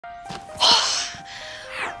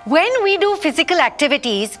When we do physical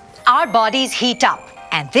activities, our bodies heat up,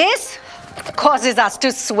 and this causes us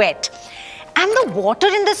to sweat. And the water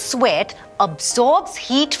in the sweat absorbs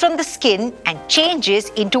heat from the skin and changes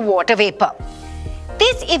into water vapor.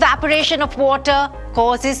 This evaporation of water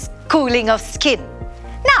causes cooling of skin.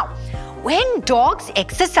 Now, when dogs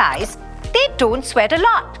exercise, they don't sweat a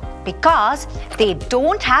lot because they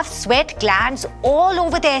don't have sweat glands all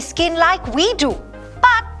over their skin like we do,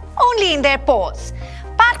 but only in their paws.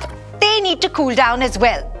 But they need to cool down as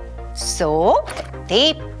well. So,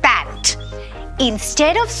 they pant.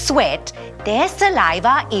 Instead of sweat, their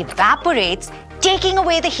saliva evaporates, taking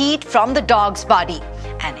away the heat from the dog's body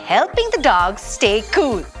and helping the dogs stay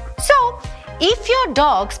cool. So, if your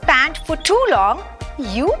dogs pant for too long,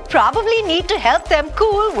 you probably need to help them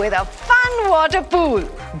cool with a fun water pool.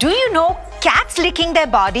 Do you know cats licking their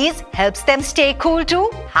bodies helps them stay cool too?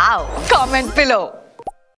 How? Comment below.